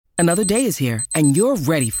Another day is here, and you're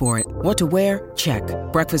ready for it. What to wear? Check.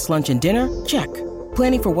 Breakfast, lunch, and dinner? Check.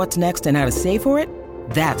 Planning for what's next and how to save for it?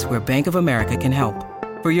 That's where Bank of America can help.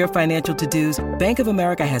 For your financial to-dos, Bank of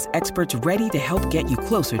America has experts ready to help get you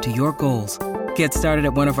closer to your goals. Get started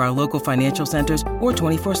at one of our local financial centers or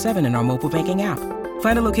 24/7 in our mobile banking app.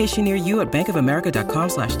 Find a location near you at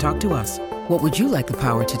bankofamerica.com/talktous. What would you like the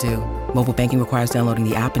power to do? Mobile banking requires downloading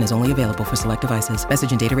the app and is only available for select devices.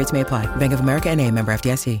 Message and data rates may apply. Bank of America N.A., member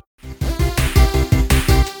FDIC.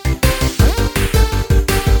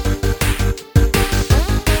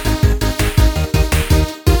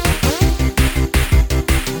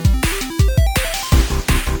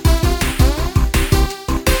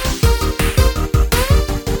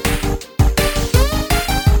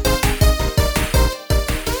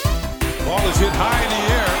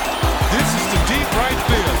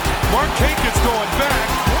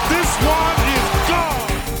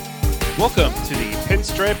 Welcome to the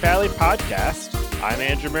Pinstripe Alley podcast. I'm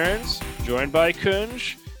Andrew Mearns, joined by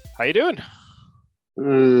Kunj. How you doing?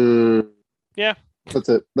 Yeah. That's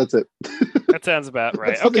it. That sounds about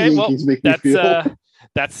right. Okay, well,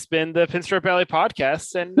 that's been the Pinstripe Alley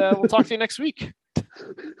podcast, and we'll talk to you next week.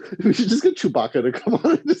 We should just get Chewbacca to come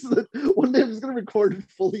on. One day I'm just going to record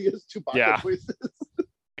fully as Chewbacca voices.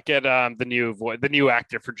 Get the new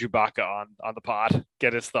actor for Chewbacca on the pod.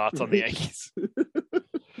 Get his thoughts on the Yankees.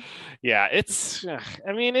 Yeah, it's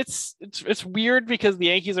weird because the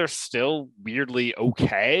Yankees are still weirdly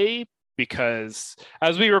okay, because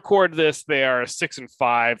as we record this, they are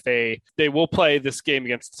 6-5. They will play this game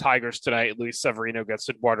against the Tigers tonight. Luis Severino gets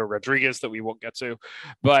Eduardo Rodriguez that we won't get to,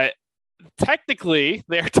 but technically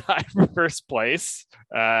they're tied for first place.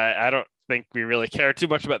 I don't think we really care too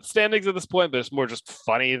much about the standings at this point, but it's more just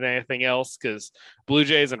funny than anything else, because Blue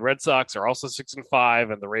Jays and Red Sox are also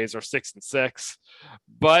 6-5 and the Rays are 6-6.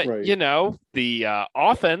 But right. The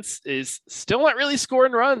offense is still not really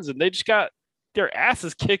scoring runs, and they just got their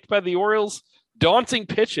asses kicked by the Orioles. Daunting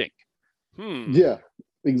pitching. Yeah,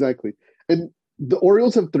 exactly. And the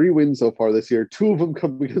Orioles have 3 wins so far this year. 2 of them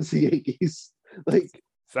come against the Yankees. Is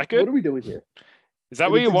that good? What are we doing here? Is that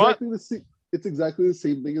what you want? It's exactly the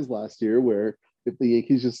same thing as last year, where if the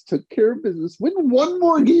Yankees just took care of business, win one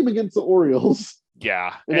more game against the Orioles.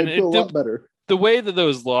 Yeah. And I'd feel a lot better. The way that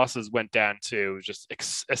those losses went down too was just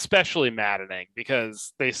especially maddening,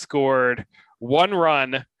 because they scored 1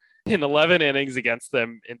 run in 11 innings against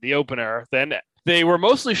them in the opener. Then they were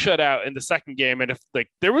mostly shut out in the second game. And if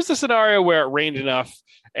there was a scenario where it rained enough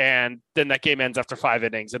and then that game ends after 5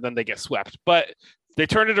 innings and then they get swept. But they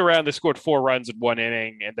turned it around. They scored 4 runs in 1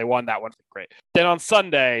 inning, and they won that one. Great. Then on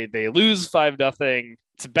Sunday, they lose 5-0.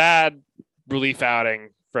 It's a bad relief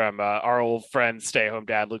outing from our old friend, stay-at-home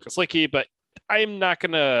dad, Lucas Licky, but I'm not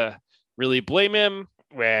going to really blame him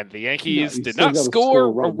when the Yankees did not score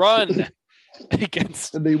a run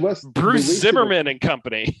against Bruce Zimmerman and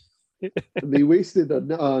company. They wasted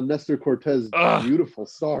Nestor Cortez' beautiful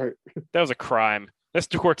start. That was a crime.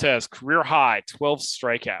 Nestor Cortez, career high, 12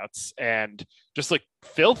 strikeouts, and just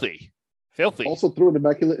filthy. Also threw an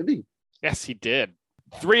immaculate inning. Yes, he did.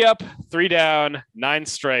 3 up, 3 down, 9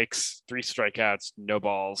 strikes, 3 strikeouts, no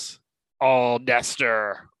balls. All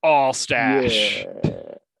Nestor, all stash.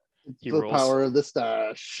 Yeah. The rules. Power of the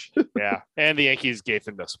stash. Yeah, and the Yankees gave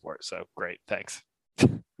him no support, so great, thanks.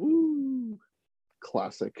 Woo.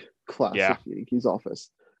 Classic Yankees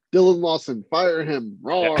office. Dylan Lawson, fire him,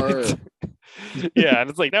 roar. Yeah, and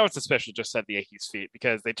it's now it's especially just at the Yankees' feet,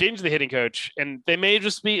 because they changed the hitting coach, and they may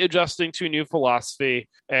just be adjusting to a new philosophy,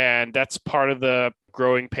 and that's part of the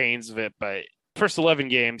growing pains of it. But first 11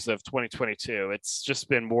 games of 2022, it's just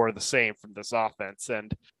been more of the same from this offense,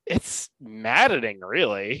 and it's maddening,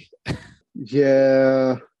 really.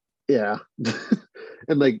 Yeah.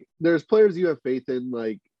 And there's players you have faith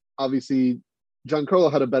in. Obviously,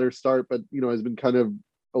 Giancarlo had a better start, but has been kind of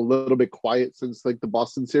a little bit quiet since the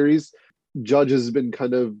Boston series. Judge has been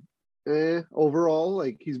kind of overall.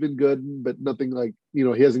 He's been good, but nothing he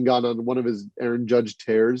hasn't gone on one of his Aaron Judge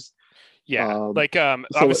tears. Yeah.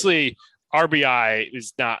 Obviously RBI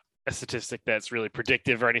is not a statistic that's really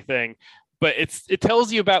predictive or anything, but it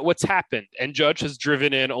tells you about what's happened. And Judge has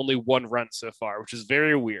driven in only 1 run so far, which is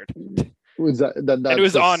very weird. Was and it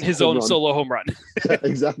was on his own solo home run. Yeah,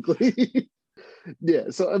 exactly. Yeah.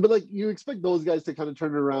 So, but you expect those guys to kind of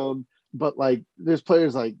turn it around. But there's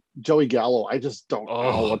players like Joey Gallo. I just don't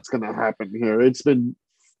know what's going to happen here. It's been,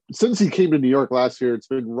 since he came to New York last year, it's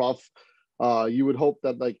been rough. You would hope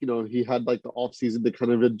that he had the off season to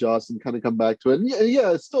kind of adjust and kind of come back to it. And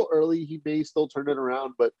yeah, it's still early. He may still turn it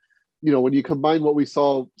around, but when you combine what we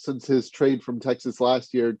saw since his trade from Texas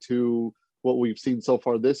last year to what we've seen so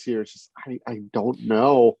far this year, it's just I don't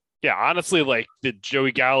know. Yeah, honestly, like the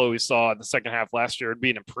Joey Gallo we saw in the second half last year would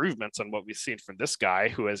be an improvement on what we've seen from this guy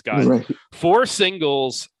who has got Right. 4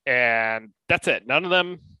 singles and that's it. None of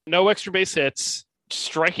them, no extra base hits,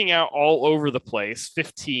 striking out all over the place,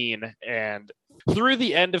 15. And through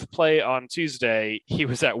the end of play on Tuesday, he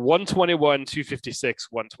was at 121, 256,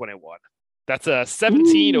 121. That's a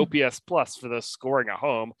 17 Ooh. OPS plus for the scoring at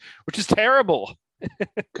home, which is terrible.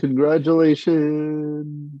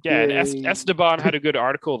 Congratulations. Yeah, and Yay. Esteban had a good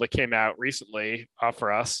article that came out recently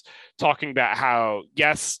for us talking about how,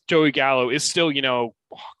 yes, Joey Gallo is still,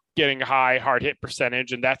 getting a high hard hit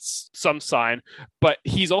percentage, and that's some sign, but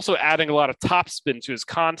he's also adding a lot of topspin to his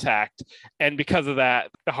contact. And because of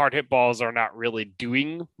that, the hard hit balls are not really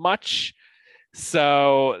doing much.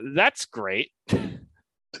 So that's great.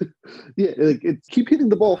 Yeah, like it's keep hitting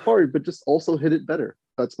the ball hard, but just also hit it better.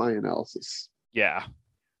 That's my analysis. Yeah.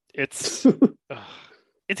 It's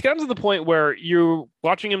gotten to the point where you're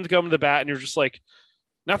watching him come to the bat and you're just like,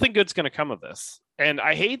 nothing good's going to come of this. And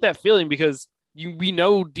I hate that feeling because we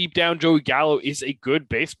know deep down Joey Gallo is a good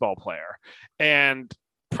baseball player. And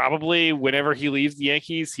probably whenever he leaves the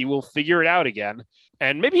Yankees, he will figure it out again.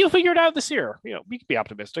 And maybe he'll figure it out this year. We can be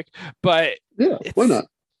optimistic. But yeah, why not?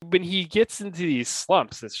 When he gets into these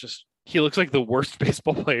slumps, it's just he looks like the worst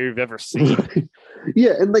baseball player you've ever seen.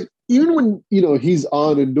 Yeah, and like even when he's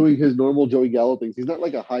on and doing his normal Joey Gallo things, he's not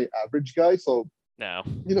like a high average guy. So no,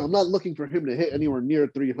 I'm not looking for him to hit anywhere near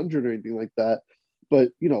 300 or anything like that. But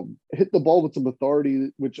hit the ball with some authority,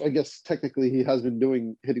 which I guess technically he has been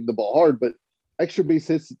doing, hitting the ball hard. But extra base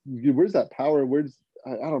hits, where's that power?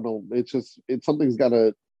 I don't know. It's something's got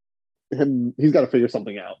to him. He's got to figure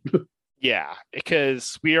something out. Yeah,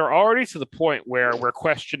 because we are already to the point where we're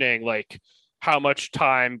questioning like how much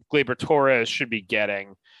time Gleyber Torres should be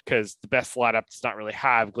getting, because the best lineup does not really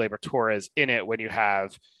have Gleyber Torres in it when you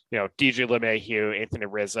have, DJ LeMahieu, Anthony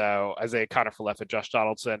Rizzo, Isaiah Kiner-Falefa, Josh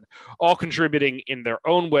Donaldson, all contributing in their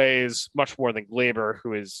own ways, much more than Gleyber,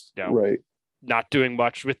 who is right. not doing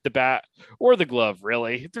much with the bat or the glove,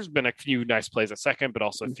 really. There's been a few nice plays at second, but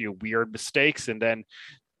also a few weird mistakes. And then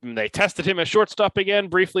they tested him at shortstop again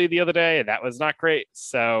briefly the other day, and that was not great.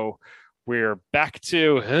 So we're back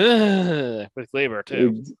to with Gleyber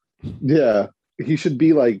too. Yeah, he should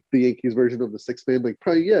be like the Yankees version of the sixth man. Like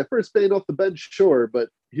probably, first man off the bench, sure, but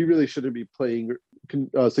he really shouldn't be playing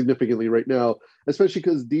significantly right now, especially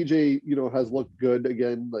because DJ, has looked good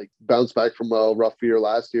again, like bounced back from a rough year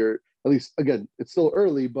last year. At least, again, it's still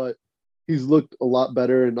early, but he's looked a lot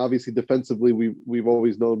better. And obviously defensively, we've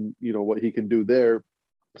always known, what he can do there.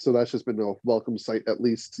 So that's just been a welcome sight, at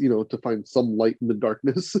least, to find some light in the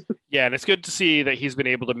darkness. Yeah, and it's good to see that he's been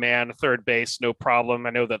able to man third base, no problem.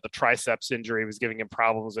 I know that the triceps injury was giving him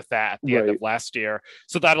problems with that at the end of last year.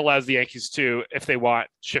 So that allows the Yankees to, if they want,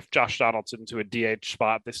 shift Josh Donaldson to a DH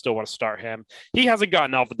spot. They still want to start him. He hasn't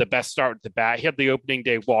gotten off with the best start with the bat. He had the opening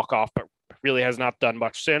day walk-off, but really has not done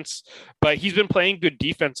much since. But he's been playing good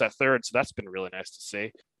defense at third, so that's been really nice to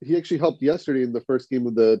see. He actually helped yesterday in the first game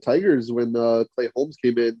of the Tigers when Clay Holmes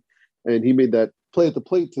came in and he made that play at the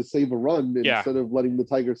plate to save a run instead of letting the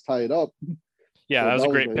Tigers tie it up. Yeah, so that was a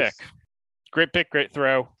great pick. Great pick, great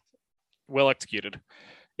throw. Well executed.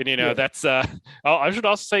 And, that's I should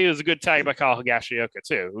also say it was a good tag by Kyle Higashioka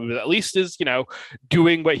too, who at least is,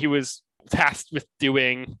 doing what he was tasked with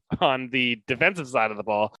doing on the defensive side of the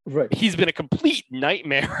ball. Right. He's been a complete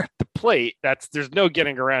nightmare at the plate. There's no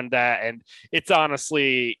getting around that. And it's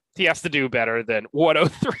honestly, he has to do better than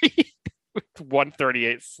 103 with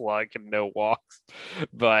 138 slug and no walks.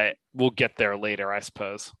 But we'll get there later, I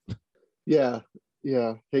suppose. Yeah.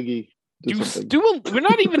 Higgy. We're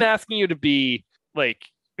not even asking you to be like,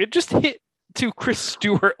 it just hit to Chris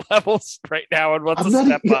Stewart levels right now and wants to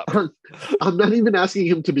step up. I'm not even asking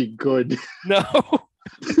him to be good. No.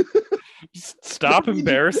 Stop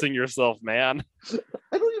embarrassing yourself, man.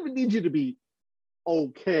 I don't even need you to be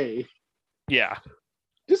okay. Yeah.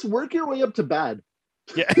 Just work your way up to bad.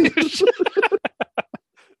 Yeah.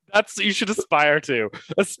 That's what you should aspire to.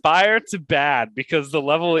 Aspire to bad, because the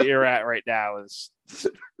level that you're at right now is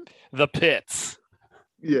the pits.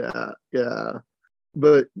 Yeah.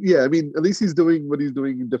 But yeah, I mean, at least he's doing what he's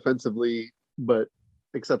doing defensively, but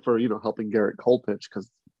except for, helping Garrett Cole pitch, because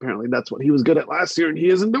apparently that's what he was good at last year and he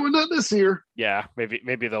isn't doing that this year. Yeah,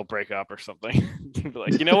 maybe they'll break up or something.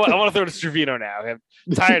 Like, you know what? I want to throw to Trevino now. I'm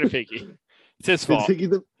tired of Higgy. It's his fault.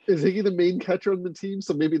 Is Higgy the main catcher on the team?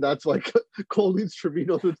 So maybe that's why Cole needs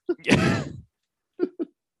Trevino.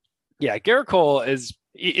 Yeah, Garrett Cole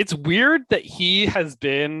it's weird that he has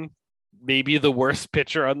been maybe the worst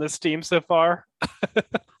pitcher on this team so far.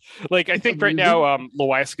 Like, I think right now,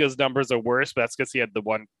 Loiska's numbers are worse, but that's because he had the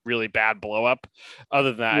one really bad blow up.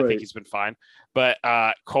 Other than that, I think he's been fine. But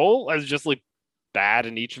Cole has just looked bad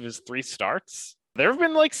in each of his 3 starts. There have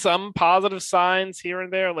been like some positive signs here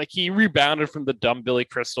and there. Like, he rebounded from the dumb Billy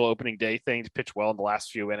Crystal opening day thing to pitch well in the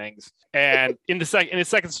last few innings. And in his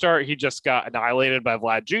second start, he just got annihilated by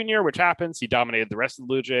Vlad Jr., which happens. He dominated the rest of the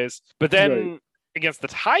Blue Jays. But then against the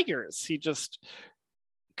Tigers, he just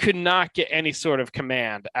could not get any sort of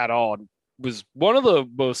command at all. It was one of the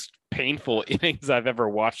most painful innings I've ever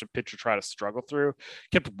watched a pitcher try to struggle through.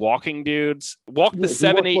 Kept walking dudes, walked the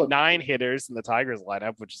 7, 8, 9 hitters in the Tigers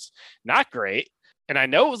lineup, which is not great. And I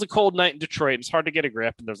know it was a cold night in Detroit. It's hard to get a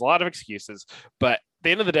grip, and there's a lot of excuses. But at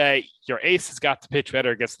the end of the day, your ace has got to pitch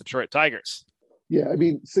better against the Detroit Tigers. Yeah, I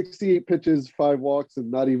mean, 68 pitches, 5 walks, and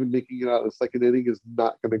not even making it out of the second inning is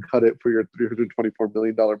not going to cut it for your $324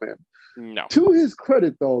 million man. No. To his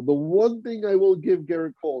credit, though, the one thing I will give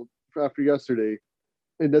Gerrit Cole after yesterday,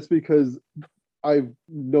 and that's because I've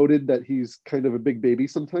noted that he's kind of a big baby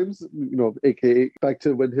sometimes, aka back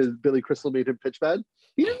to when his Billy Crystal made him pitch bad.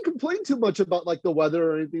 He didn't complain too much about like the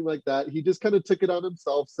weather or anything like that. He just kind of took it on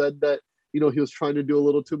himself, said that, he was trying to do a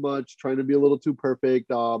little too much, trying to be a little too perfect,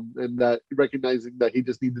 and that recognizing that he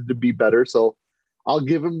just needed to be better. So I'll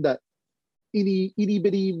give him that itty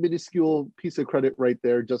bitty minuscule piece of credit right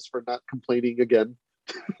there, just for not complaining again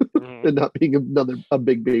and not being a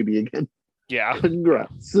big baby again. Yeah.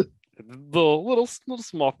 Congrats. The little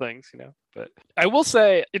small things, But I will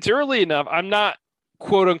say it's early enough. I'm not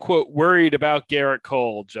quote unquote worried about Gerrit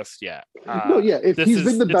Cole just yet. If he's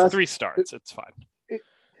been the best 3 starts, it's fine.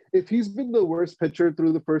 If he's been the worst pitcher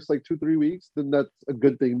through the first 2-3 weeks, then that's a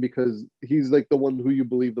good thing, because he's like the one who you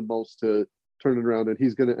believe the most to turn it around, and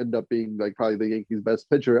he's going to end up being like probably the Yankees' best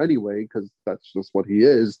pitcher anyway, because that's just what he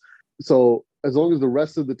is. So as long as the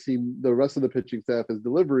rest of the team, the rest of the pitching staff is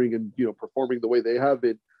delivering and performing the way they have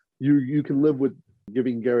been, you can live with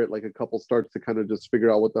giving Gerrit like a couple starts to kind of just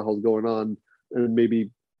figure out what the hell's going on, and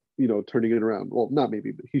maybe turning it around. Well, not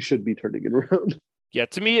maybe, but he should be turning it around. Yeah,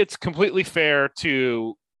 to me, it's completely fair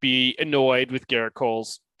to be annoyed with Gerrit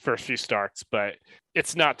Cole's first few starts, but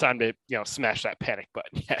it's not time to smash that panic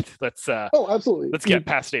button yet. Let's absolutely, let's get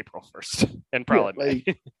past April first, and probably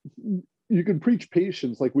May. You can preach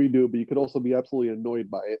patience like we do, but you could also be absolutely annoyed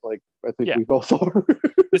by it, like I think we both are.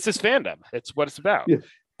 This is fandom. It's what it's about.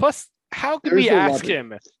 Plus, how can we ask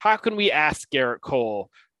Gerrit Cole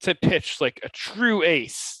to pitch like a true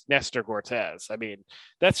ace, Nestor Cortez? I mean,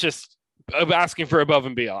 that's just asking for above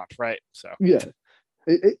and beyond, right? So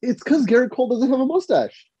it's because Gerrit Cole doesn't have a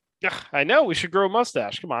mustache. Yeah, I know. We should grow a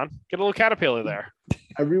mustache. Come on, get a little caterpillar there.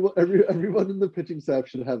 Everyone in the pitching staff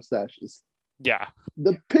should have stashes. Yeah,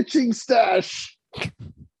 the pitching stash.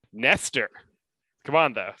 Nestor, come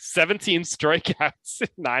on though. 17 strikeouts in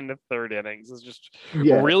 9 1/3 innings is just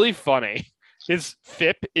really funny. His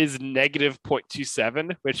FIP is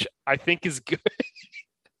 -0.27, which I think is good.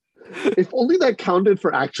 If only that counted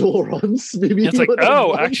for actual runs, maybe. It's like,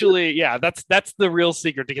 actually, that's the real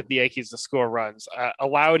secret to get the Yankees to score runs.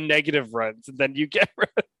 Allow negative runs, and then you get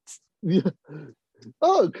runs. Yeah.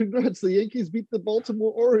 Oh, congrats! The Yankees beat the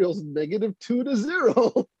Baltimore Orioles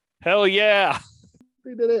 -2-0. Hell yeah!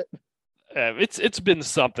 They did it. It's been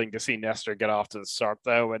something to see Nestor get off to the start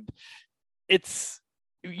though, and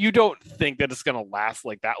you don't think that it's going to last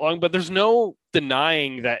like that long, but there's no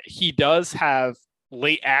denying that he does have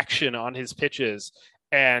late action on his pitches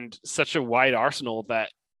and such a wide arsenal that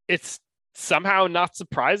it's somehow not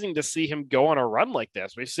surprising to see him go on a run like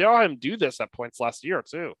this. We saw him do this at points last year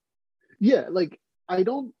too. Yeah, like I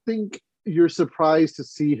don't think you're surprised to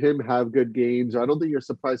see him have good games. I don't think you're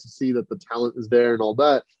surprised to see that the talent is there and all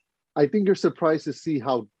that. I think you're surprised to see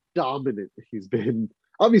how dominant he's been.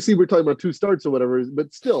 Obviously, we're talking about 2 starts or whatever,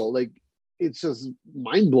 but still, like, it's just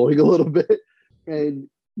mind-blowing a little bit. And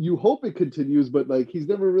you hope it continues, but, like, he's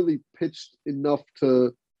never really pitched enough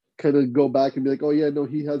to kind of go back and be like, oh, yeah, no,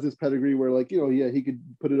 he has this pedigree where, like, he could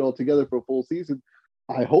put it all together for a full season.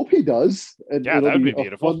 I hope he does. And that would be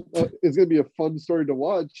beautiful. It's going to be a fun story to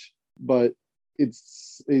watch, but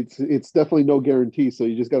it's definitely no guarantee. So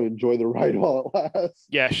you just got to enjoy the ride while it lasts.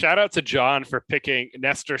 Yeah. Shout out to John for picking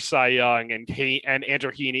Nestor Cy Young and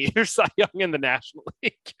Andrew Heaney or Cy Young in the National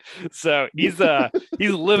League. So he's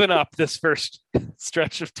living up this first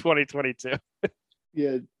stretch of 2022.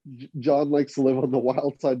 Yeah, John likes to live on the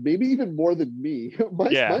wild side, maybe even more than me.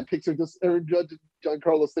 My picks are just Aaron Judge and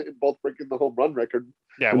Giancarlo Stanton both breaking the home run record.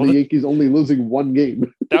 Yeah, well, the Yankees only losing 1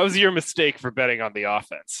 game. That was your mistake for betting on the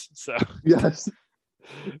offense. So yes,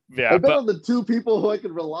 yeah, I bet on the 2 people who I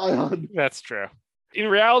can rely on. That's true. In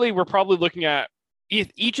reality, we're probably looking at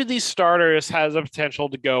each of these starters has a potential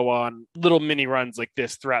to go on little mini runs like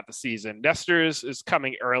this throughout the season. Nestor's is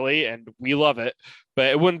coming early, and we love it, but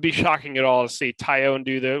it wouldn't be shocking at all to see Tyone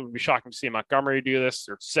do this. It would be shocking to see Montgomery do this,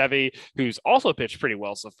 or Sevy, who's also pitched pretty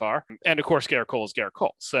well so far. And of course, Garrett Cole is Garrett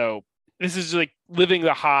Cole. So this is like living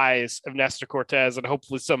the highs of Nestor Cortes, and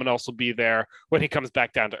hopefully someone else will be there when he comes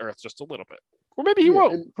back down to earth just a little bit. Or maybe he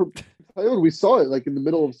won't. And for Tyone, we saw it like in the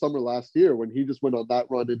middle of summer last year when he just went on that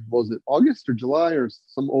run in, was it August or July or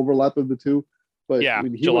some overlap of the two? But yeah,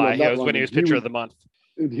 when he July. That was run, when he was pitcher of the month.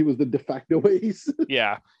 He was the de facto ace.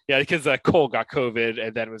 Yeah, because Cole got COVID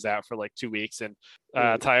and then was out for like 2 weeks. And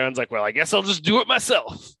Tyone's like, well, I guess I'll just do it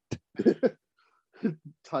myself.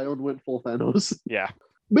 Tyone went full Thanos. Yeah.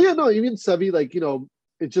 But yeah, no, even Sevy, like,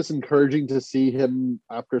 it's just encouraging to see him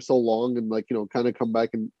after so long and like, kind of come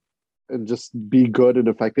back and just be good and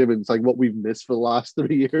effective. And it's like what we've missed for the last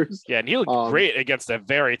 3 years. Yeah, and he looked great against a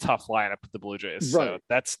very tough lineup of the Blue Jays. Right. So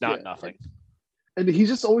that's not nothing. And he's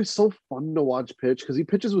just always so fun to watch pitch because he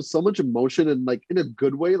pitches with so much emotion and like in a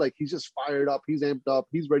good way. Like he's just fired up, he's amped up,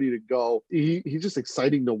 he's ready to go. He's just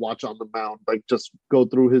exciting to watch on the mound. Like just go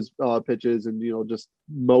through his pitches and just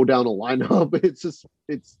mow down a lineup.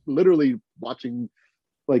 It's literally watching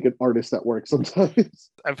like an artist at work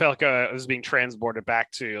sometimes. I felt like I was being transported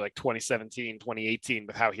back to like 2017, 2018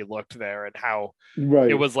 with how he looked there and how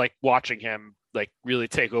it was like watching him like really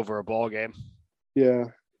take over a ball game. Yeah.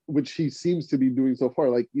 Which he seems to be doing so far.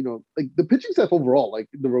 Like, like the pitching staff overall, like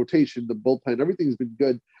the rotation, the bullpen, everything's been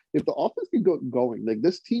good. If the offense can go going, like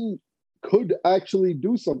this team could actually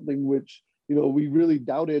do something, which, we really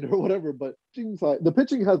doubted or whatever, but the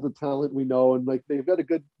pitching has the talent, we know. And like, they've got a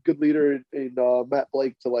good leader in Matt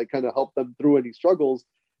Blake to like kind of help them through any struggles.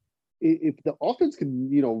 If the offense can,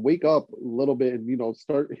 wake up a little bit and,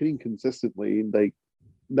 start hitting consistently, like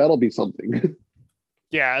that'll be something.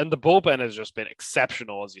 Yeah, and the bullpen has just been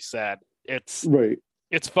exceptional, as you said. It's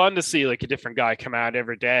fun to see like a different guy come out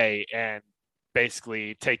every day and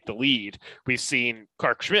basically take the lead. We've seen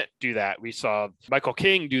Clark Schmidt do that. We saw Michael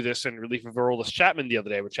King do this in relief of Aroldis Chapman the other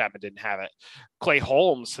day when Chapman didn't have it. Clay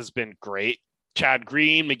Holmes has been great. Chad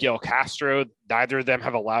Green, Miguel Castro, neither of them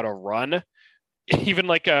have allowed a run. Even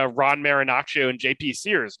like Ron Marinaccio and JP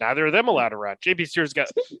Sears, neither of them allowed a run. JP Sears got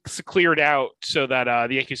cleared out so that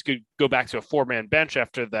the Yankees could go back to a 4-man bench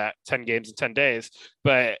after that 10 games in 10 days.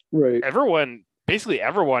 But basically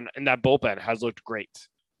everyone in that bullpen has looked great.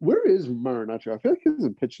 Where is Marinaccio? I feel like he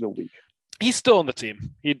hasn't pitched in a week. He's still on the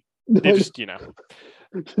team. They just,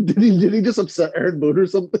 Did he just upset Aaron Boone or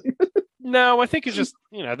something? No, I think it's just,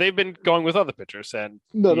 they've been going with other pitchers. And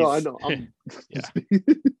no, I know. Yeah.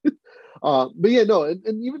 But yeah, no,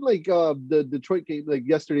 and even like the Detroit game, like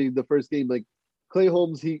yesterday, the first game, like Clay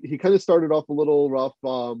Holmes, he kind of started off a little rough.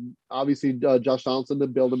 Obviously, Josh Donaldson to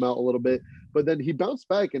bailed him out a little bit, but then he bounced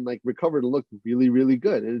back and like recovered and looked really, really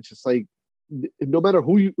good. And it's just like, no matter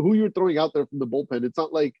who you're throwing out there from the bullpen, it's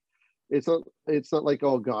not like,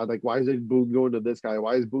 oh God, like why is it Boone going to this guy?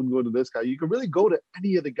 Why is Boone going to this guy? You can really go to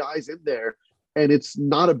any of the guys in there, and it's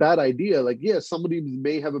not a bad idea. Like, yeah, somebody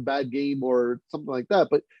may have a bad game or something like that,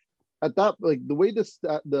 but at that, like the way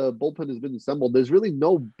the bullpen has been assembled, there's really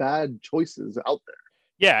no bad choices out there.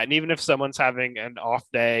 Yeah, and even if someone's having an off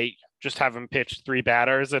day, just have them pitch 3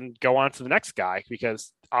 batters and go on to the next guy,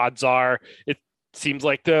 because odds are it seems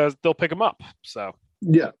like they'll pick them up. So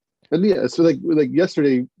yeah, and yeah, so like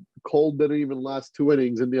yesterday, Cole didn't even last 2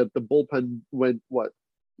 innings, and yet the bullpen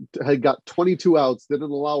had got 22 outs, didn't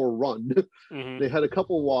allow a run. Mm-hmm. They had a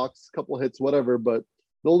couple walks, couple hits, whatever, but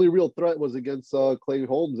the only real threat was against Clay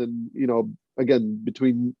Holmes. And, again,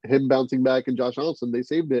 between him bouncing back and Josh Donaldson, they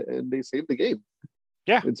saved it, and they saved the game.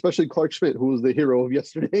 Yeah. And especially Clark Schmidt, who was the hero of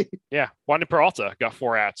yesterday. Yeah. Wandy Peralta got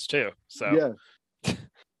 4 outs too. So yeah,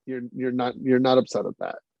 you're not upset at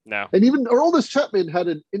that. No. And even Aroldis Chapman had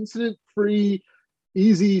an incident-free,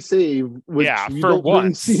 easy save, which you don't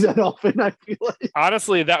really see that often, I feel like.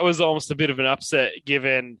 Honestly, that was almost a bit of an upset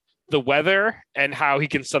given the weather and how he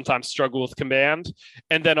can sometimes struggle with command,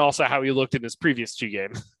 and then also how he looked in his previous 2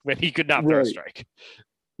 games when he could not throw a strike.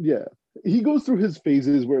 Yeah, he goes through his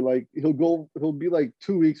phases where like he'll be like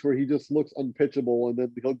 2 weeks where he just looks unpitchable, and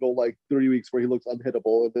then he'll go like 3 weeks where he looks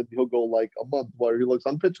unhittable, and then he'll go like a month where he looks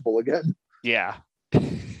unpitchable again. Yeah.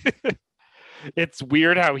 It's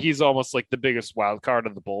weird how he's almost like the biggest wild card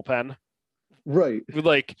of the bullpen. Right.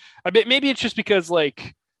 Like, I mean, maybe it's just because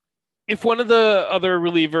like if one of the other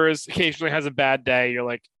relievers occasionally has a bad day, you're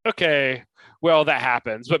like, okay, well, that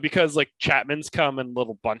happens. But because like Chapman's come in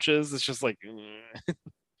little bunches, it's just like.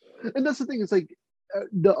 And that's the thing. It's like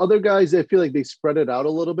the other guys, I feel like they spread it out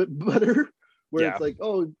a little bit better. Where it's like,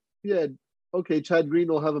 oh yeah, okay, Chad Green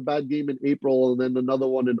will have a bad game in April and then another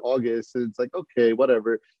one in August, and it's like, okay,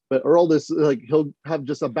 whatever. But Aroldis, like, he'll have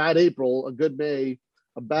just a bad April, a good May,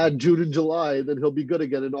 a bad June and July, then he'll be good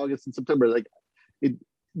again in August and September. Like,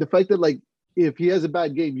 the fact that, like, if he has a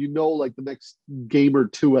bad game, like the next game or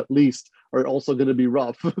two at least are also going to be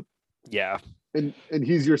rough. Yeah. And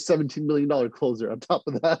he's your $17 million closer on top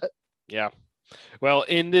of that. Yeah. Well,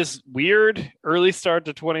 in this weird early start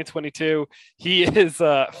to 2022, he is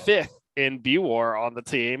fifth in B-War on the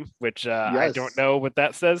team, which I don't know what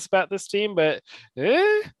that says about this team, but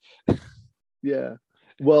yeah.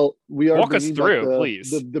 Well, we are walk us through,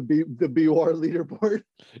 please. The B-War leaderboard.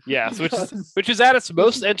 Yes, which is at its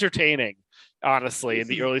most entertaining, honestly, in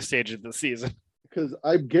the early stage of the season. Because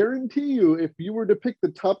I guarantee you, if you were to pick the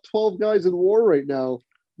top 12 guys in WAR right now,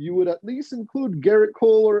 you would at least include Garrett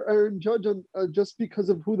Cole or Aaron Judge on, just because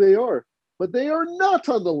of who they are. But they are not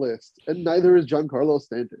on the list, and neither is Giancarlo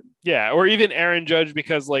Stanton. Yeah, or even Aaron Judge,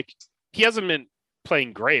 because, like, he hasn't been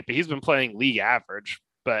playing great, but he's been playing league average.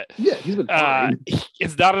 But yeah, he's been fine.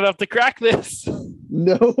 It's not enough to crack this.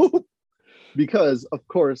 No, because, of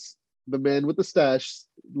course, the man with the stash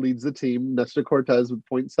leads the team, Nestor Cortez with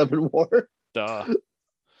 0.7 WAR. Duh.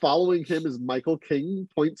 Following him is Michael King,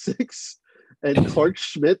 0.6, and Clark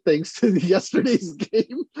Schmidt, thanks to yesterday's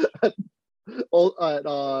game at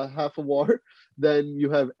half a WAR. Then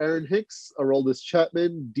you have Aaron Hicks, Aroldis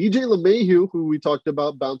Chapman, DJ LeMahieu, who we talked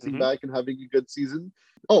about bouncing back and having a good season.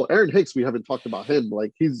 Oh, Aaron Hicks, we haven't talked about him.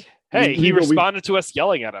 Like, he responded to us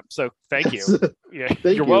yelling at him, so thank you. Yeah,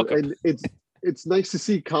 you're welcome. And it's nice to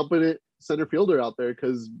see competent center fielder out there,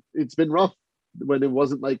 because it's been rough when it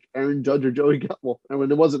wasn't like Aaron Judge or Joey Gallo, and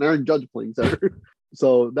when it wasn't Aaron Judge playing center.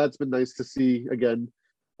 So that's been nice to see again.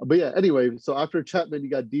 But yeah, anyway, so after Chapman, you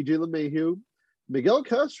got DJ LeMahieu, Miguel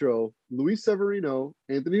Castro, Luis Severino,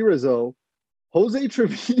 Anthony Rizzo, Jose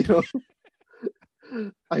Trevino,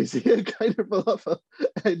 Isaiah Kiner-Falefa,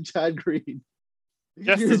 and Chad Green.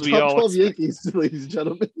 Just as we all 12 Yankees, ladies and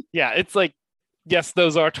gentlemen. Yeah, it's like, yes,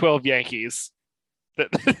 those are 12 Yankees.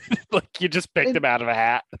 Like, you just picked them out of a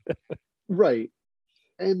hat. Right.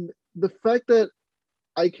 And the fact that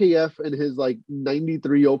IKF and his, like,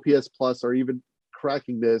 93 OPS plus are even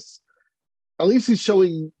cracking this, at least he's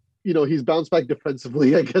showing, he's bounced back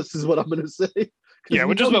defensively, I guess is what I'm going to say. Yeah,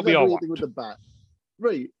 which is what we all want. With the bat.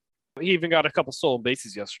 Right. He even got a couple stolen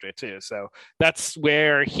bases yesterday too, so that's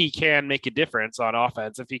where he can make a difference on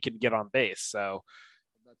offense if he can get on base. So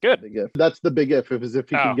good. That's the big if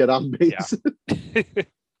he can get on base. Yeah.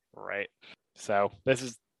 Right. So this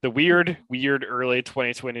is the weird early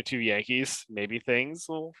 2022 Yankees. Maybe things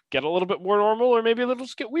will get a little bit more normal, or maybe it'll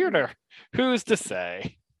just get weirder. Who's to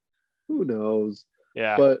say? Who knows?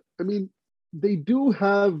 Yeah. But I mean, they do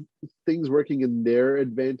have things working in their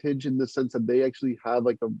advantage in the sense that they actually have,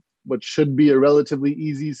 like, what should be a relatively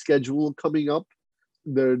easy schedule coming up.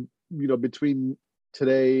 They're, between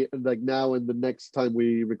today and, like, now and the next time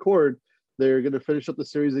we record, they're going to finish up the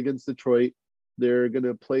series against Detroit. They're going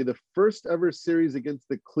to play the first ever series against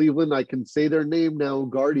the Cleveland, I can say their name now,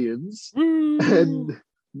 Guardians. Woo! And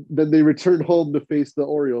then they return home to face the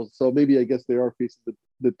Orioles. So maybe, I guess, they are facing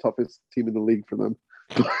the toughest team in the league for them.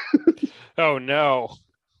 Oh, no.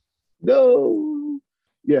 No.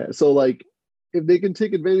 Yeah, so, like, if they can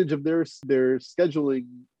take advantage of their scheduling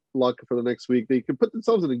luck for the next week, they can put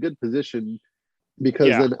themselves in a good position, because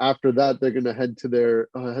then after that they're going to head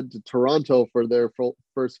to Toronto for their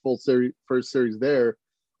first series there,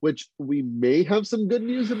 which we may have some good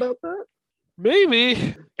news about that.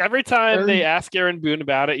 Maybe. Every time they ask Aaron Boone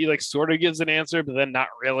about it, he, like, sort of gives an answer, but then not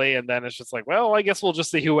really, and then it's just like, well, I guess we'll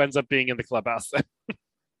just see who ends up being in the clubhouse then.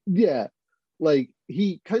 Yeah, like,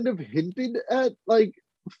 he kind of hinted at, like,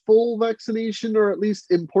 full vaccination, or at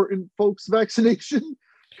least important folks vaccination,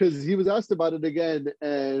 because he was asked about it again,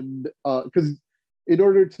 and because in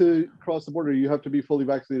order to cross the border, you have to be fully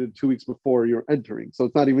vaccinated 2 weeks before you're entering. So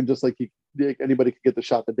it's not even just like anybody could get the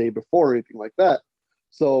shot the day before or anything like that.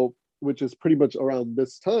 So, which is pretty much around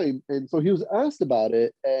this time. And so he was asked about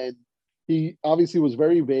it, and he obviously was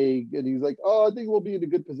very vague, and he's like, oh, I think we'll be in a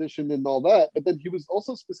good position and all that. But then he was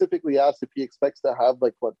also specifically asked if he expects to have,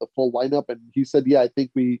 like, the full lineup. And he said, yeah, I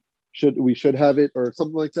think we should have it, or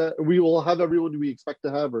something like that. We will have everyone we expect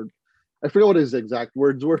to have, or I forget what his exact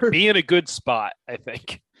words were. Be in a good spot, I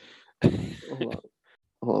think. Hold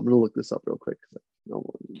on, I'm going to look this up real quick.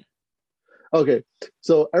 Okay,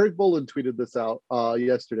 so Eric Boland tweeted this out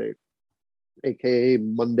yesterday, aka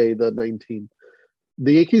Monday the 19th.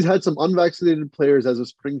 The Yankees had some unvaccinated players as of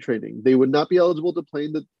spring training. They would not be eligible to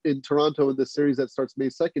play in Toronto in the series that starts May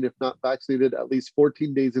 2nd if not vaccinated at least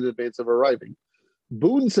 14 days in advance of arriving.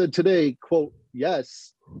 Boone said today, quote,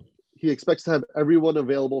 yes, he expects to have everyone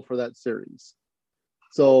available for that series.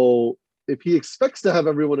 So if he expects to have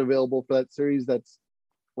everyone available for that series, that's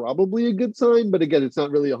probably a good sign. But again, it's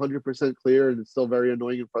not really 100% clear, and it's still very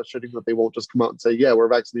annoying and frustrating that they won't just come out and say, yeah, we're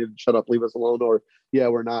vaccinated, shut up, leave us alone, or yeah,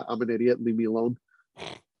 we're not, I'm an idiot, leave me alone.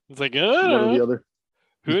 It's like, one or the other.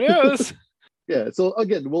 Who knows? Yeah, so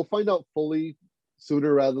again, we'll find out fully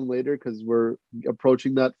sooner rather than later because we're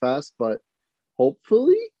approaching that fast, but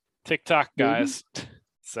hopefully TikTok guys.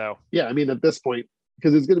 So yeah, I mean at this point,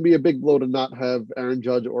 because it's going to be a big blow to not have Aaron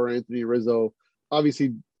Judge or Anthony Rizzo.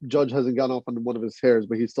 Obviously, Judge hasn't gone off on one of his hairs,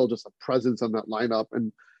 but he's still just a presence on that lineup.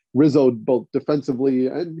 And Rizzo, both defensively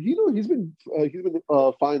and he's been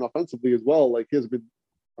fine offensively as well. Like he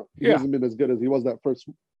hasn't been as good as he was that first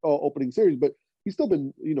opening series, but he's still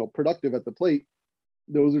been productive at the plate.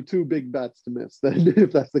 Those are two big bats to miss. Then,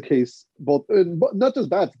 if that's the case, both, and not just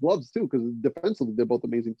bats, gloves too, because defensively they're both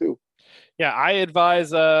amazing too. Yeah, I advise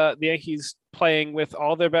the Yankees playing with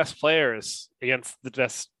all their best players against the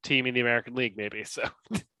best team in the American League, maybe. So,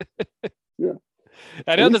 yeah,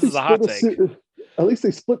 I know this is a hot take. At least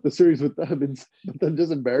they split the series with them, and but then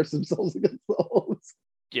just embarrass themselves against the O's.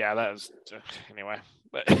 Yeah, that was anyway.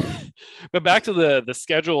 But back to the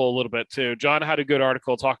schedule a little bit too. John had a good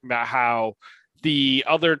article talking about how the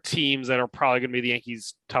other teams that are probably going to be the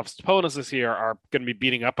Yankees' toughest opponents this year are going to be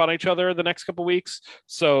beating up on each other the next couple of weeks.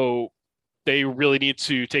 So they really need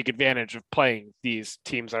to take advantage of playing these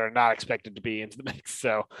teams that are not expected to be into the mix.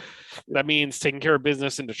 So that means taking care of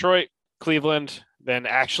business in Detroit, Cleveland, then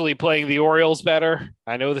actually playing the Orioles better.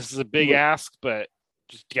 I know this is a big ask, but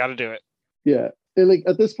just got to do it. Yeah. And like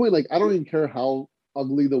at this point, like I don't even care how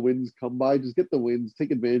ugly the wins come by. Just get the wins, take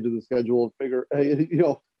advantage of the schedule, and figure, hey,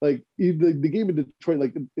 like the game in Detroit,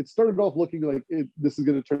 like it started off looking like this is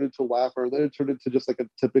going to turn into a laugher, and then it turned into just like a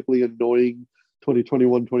typically annoying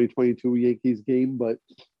 2021-2022 Yankees game. But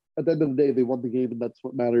at the end of the day, they won the game, and that's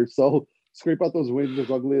what matters. So scrape out those wins, as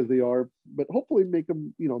ugly as they are, but hopefully make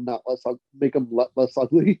them, make them less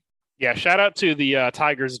ugly. Yeah, shout out to the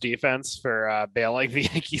Tigers defense for bailing the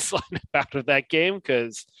Yankees lineup out of that game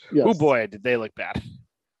because, oh boy, did they look bad.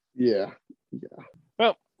 Yeah.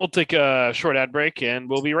 Well, we'll take a short ad break and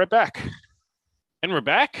we'll be right back. And we're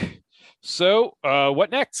back. So what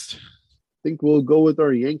next? I think we'll go with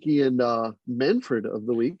our Yankee and Manfred of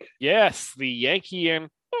the week. Yes, the Yankee and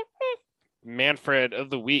Manfred of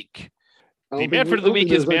the week. The Manfred of the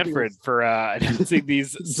week is Manfred for announcing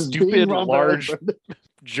these stupid large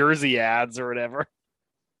jersey ads or whatever.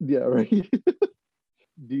 Yeah, right.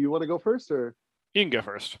 Do you want to go first, or you can go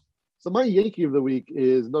first? So my Yankee of the week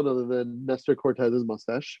is none other than Nestor Cortez's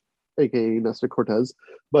mustache, aka Nestor Cortez.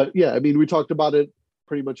 But yeah, I mean, we talked about it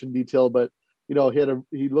pretty much in detail. But he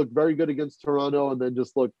looked very good against Toronto, and then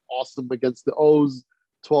just looked awesome against the O's.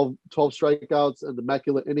 12 strikeouts and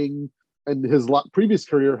immaculate inning. And his previous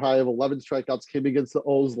career high of 11 strikeouts came against the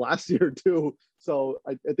O's last year too. So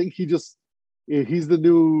I think he's the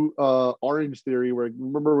new Orange theory, where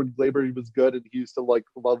remember when Gleyber was good and he used to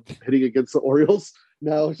love hitting against the Orioles.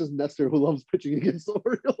 Now it's just Nestor who loves pitching against the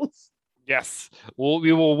Orioles. Yes,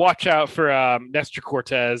 we will watch out for Nestor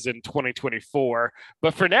Cortez in 2024.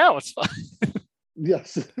 But for now, it's fine.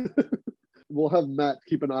 Yes. We'll have Matt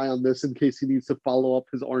keep an eye on this in case he needs to follow up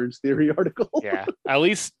his Orange Theory article. Yeah, at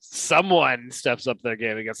least someone steps up their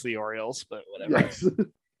game against the Orioles, but whatever. Yes.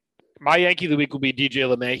 My Yankee of the week will be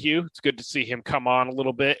DJ LeMahieu. It's good to see him come on a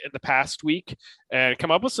little bit in the past week and come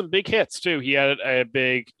up with some big hits too. He had a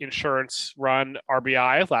big insurance run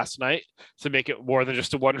RBI last night to make it more than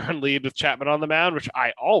just a 1-run lead with Chapman on the mound, which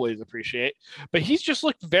I always appreciate. But he's just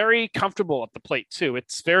looked very comfortable at the plate too.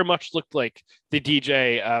 It's very much looked like the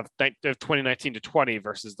DJ of 2019 to 20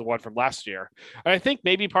 versus the one from last year. And I think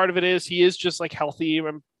maybe part of it is he is just like healthy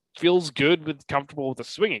and feels good with comfortable with the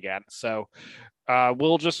swing again. So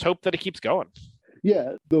we'll just hope that it keeps going.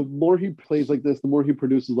 Yeah, the more he plays like this, the more he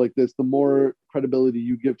produces like this, the more credibility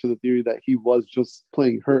you give to the theory that he was just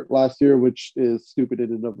playing hurt last year, which is stupid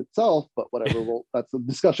in and of itself, but whatever. Well, that's a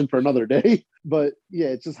discussion for another day. But yeah,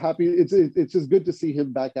 it's just happy. It's just good to see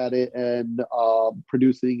him back at it and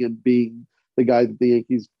producing and being the guy that the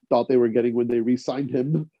Yankees thought they were getting when they re-signed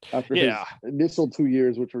him after his initial 2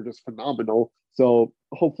 years, which were just phenomenal. So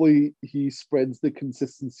hopefully he spreads the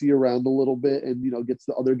consistency around a little bit and, gets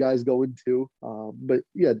the other guys going too. But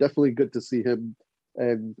yeah, definitely good to see him.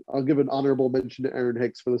 And I'll give an honorable mention to Aaron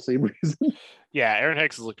Hicks for the same reason. Yeah, Aaron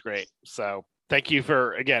Hicks has looked great. So thank you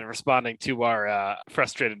for, again, responding to our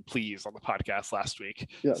frustrated pleas on the podcast last week.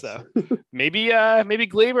 Yes. So maybe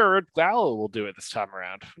Gleyber or Gallo will do it this time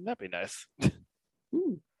around. That'd be nice.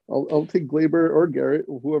 I'll take Gleyber or Garrett,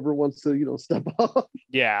 whoever wants to, step up.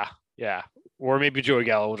 Yeah. Or maybe Joey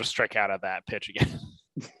Gallo will just strike out at that pitch again.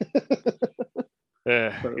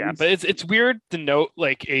 Yeah, but it's weird to note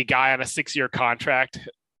like a guy on a 6-year contract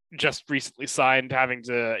just recently signed having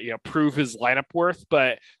to prove his lineup worth.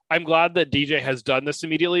 But I'm glad that DJ has done this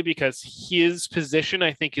immediately because his position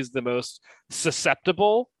I think is the most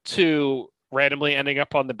susceptible to randomly ending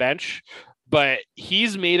up on the bench. But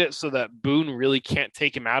he's made it so that Boone really can't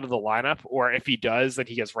take him out of the lineup, or if he does, then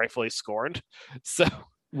he gets rightfully scorned. So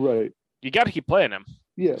right, you got to keep playing him.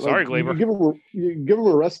 Yeah, sorry, like, Gleyber. You give him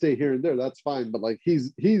a rest day here and there. That's fine, but like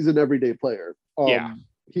he's an everyday player. Yeah,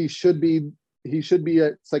 he should be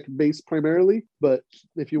at second base primarily. But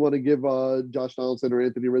if you want to give Josh Donaldson or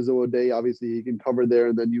Anthony Rizzo a day, obviously he can cover there.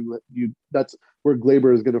 And then you that's where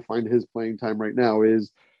Gleyber is going to find his playing time right now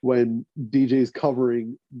is when DJ's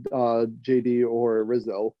covering JD or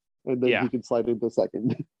Rizzo, and then he can slide into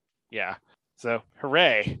second. Yeah. So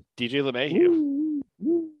hooray, DJ LeMahieu,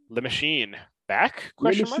 Le Machine. Back?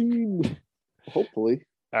 Question mark? Hopefully.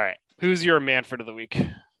 All right. Who's your Manfred of the week?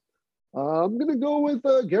 I'm gonna go with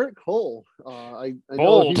Garrett Cole. I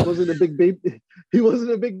Bold. know he wasn't a big baby. He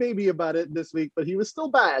wasn't a big baby about it this week, but he was still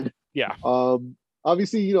bad. Yeah.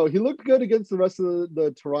 Obviously, he looked good against the rest of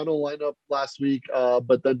the Toronto lineup last week.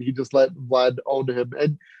 But then he just let Vlad own him,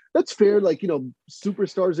 and that's fair. Like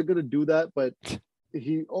superstars are gonna do that, but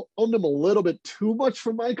he owned him a little bit too much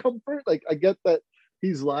for my comfort. Like I get that.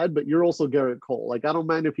 He's Vlad, but you're also Garrett Cole. Like, I don't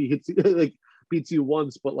mind if he hits you, like beats you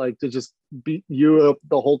once, but like to just beat you up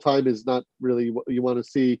the whole time is not really what you want to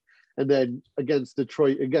see. And then against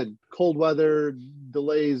Detroit, again, cold weather,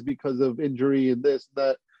 delays because of injury and this,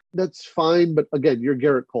 that. That's fine, but again, you're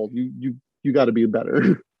Garrett Cole. You got to be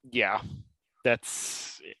better. Yeah,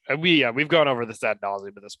 we've gone over this ad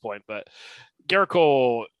nauseum at this point, but Garrett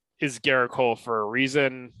Cole is Garrett Cole for a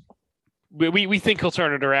reason. We think he'll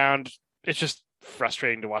turn it around. It's just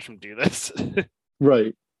frustrating to watch him do this.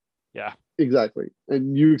 Right. Yeah, exactly.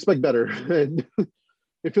 And you expect better. And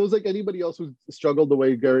it feels like anybody else who struggled the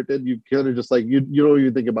way Garrett did, you kind of just like, you don't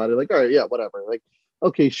even think about it. Like, all right, yeah, whatever. Like,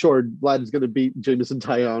 okay, sure, Vlad is going to beat Jameson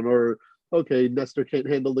Taillon, or okay, Nestor can't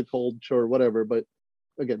handle the cold, sure, whatever. But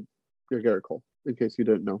again, you're Garrett Cole, in case you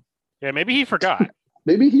didn't know. Yeah, maybe he forgot.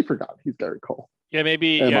 Maybe he forgot he's Garrett Cole. Yeah,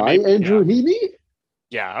 maybe. Am I Andrew Heaney?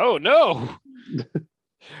 Yeah. Oh, no.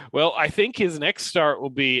 Well, I think his next start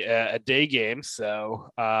will be a day game,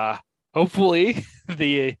 so hopefully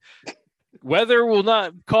the weather will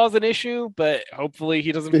not cause an issue, but hopefully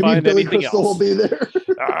he doesn't find Billy anything Crystal else. Will be there.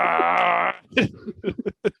 Ah!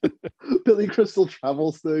 Billy Crystal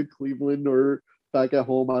travels to Cleveland or back at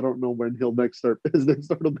home. I don't know when his next start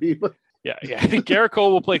will be, but yeah. Garrett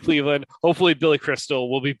Cole will play Cleveland. Hopefully Billy Crystal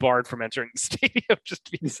will be barred from entering the stadium just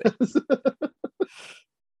to be safe.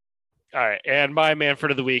 All right, and my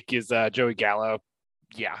Manfred of the week is Joey Gallo.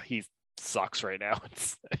 Yeah, he sucks right now.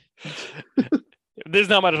 There's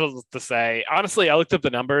not much else to say. Honestly, I looked up the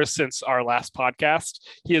numbers since our last podcast.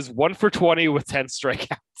 He is 1 for 20 with 10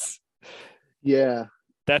 strikeouts. Yeah,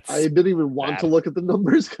 I didn't even want to look at the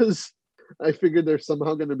numbers because I figured they're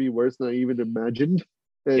somehow going to be worse than I even imagined.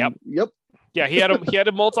 And, yep. Yeah, he had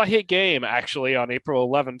a multi-hit game actually on April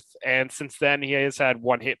 11th, and since then he has had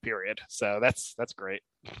one hit period. So that's great.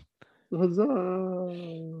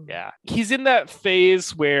 Huzzah. Yeah, he's in that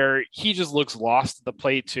phase where he just looks lost at the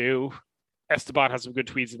plate too. Esteban has some good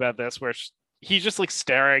tweets about this, where he's just like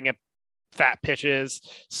staring at fat pitches,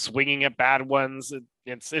 swinging at bad ones.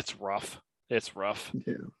 It's rough. It's rough.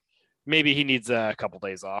 Yeah. Maybe he needs a couple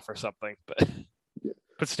days off or something, but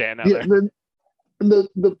put Stan out there. And then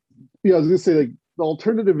I was gonna say like the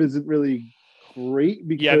alternative isn't really great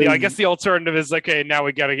because I guess the alternative is okay. Now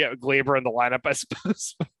we got to get Gleyber in the lineup, I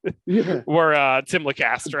suppose. Yeah, or Tim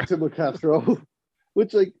LeCastro.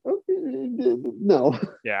 Which like okay, no.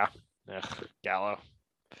 Yeah, Gallo.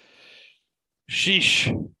 Sheesh.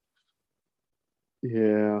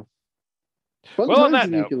 Yeah. Well, on that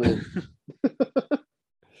note,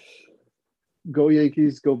 go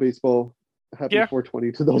Yankees, go baseball. Happy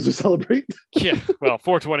 420 to those who celebrate. Yeah, well,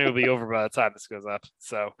 420 will be over by the time this goes up.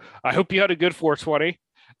 So I hope you had a good 420.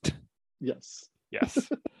 Yes.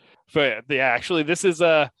 But yeah, actually, this is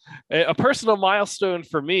a personal milestone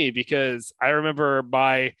for me because I remember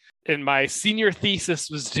my senior thesis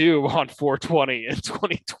was due on 420 in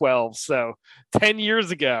 2012. So 10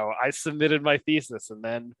 years ago, I submitted my thesis and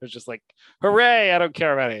then it was just like, hooray, I don't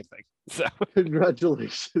care about anything. So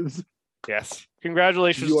congratulations. Yes.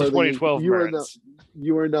 Congratulations to 2012 Merns.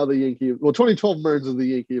 You are now the Yankee. Well, 2012 Merns is the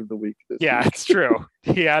Yankee of the week. Yeah, week. It's true.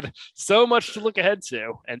 He had so much to look ahead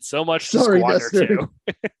to and so much to squander Nestor.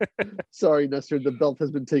 to. Sorry, Nestor. The belt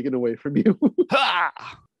has been taken away from you.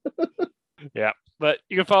 Yeah. But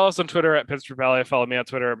you can follow us on Twitter at Pittsburgh Valley. Follow me on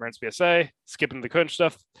Twitter at MernsBSA. Skipping the Kunch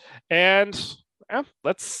stuff. And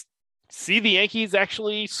let's see the Yankees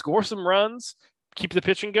actually score some runs, keep the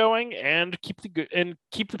pitching going, and keep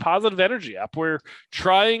the positive energy up. We're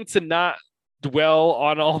trying to not dwell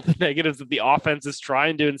on all the negatives that the offense is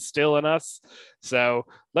trying to instill in us. So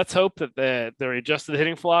let's hope that they're adjusted the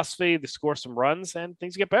hitting philosophy, they score some runs, and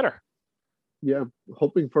things get better. Yeah,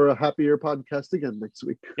 hoping for a happier podcast again next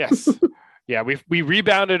week. Yes. Yeah, we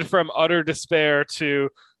rebounded from utter despair to,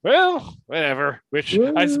 well, whatever, which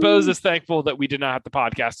I suppose is thankful that we did not have the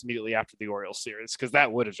podcast immediately after the Orioles series, because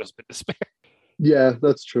that would have just been despair. Yeah,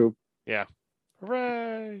 that's true. Yeah.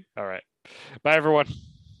 Hooray. All right. Bye, everyone.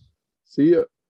 See ya.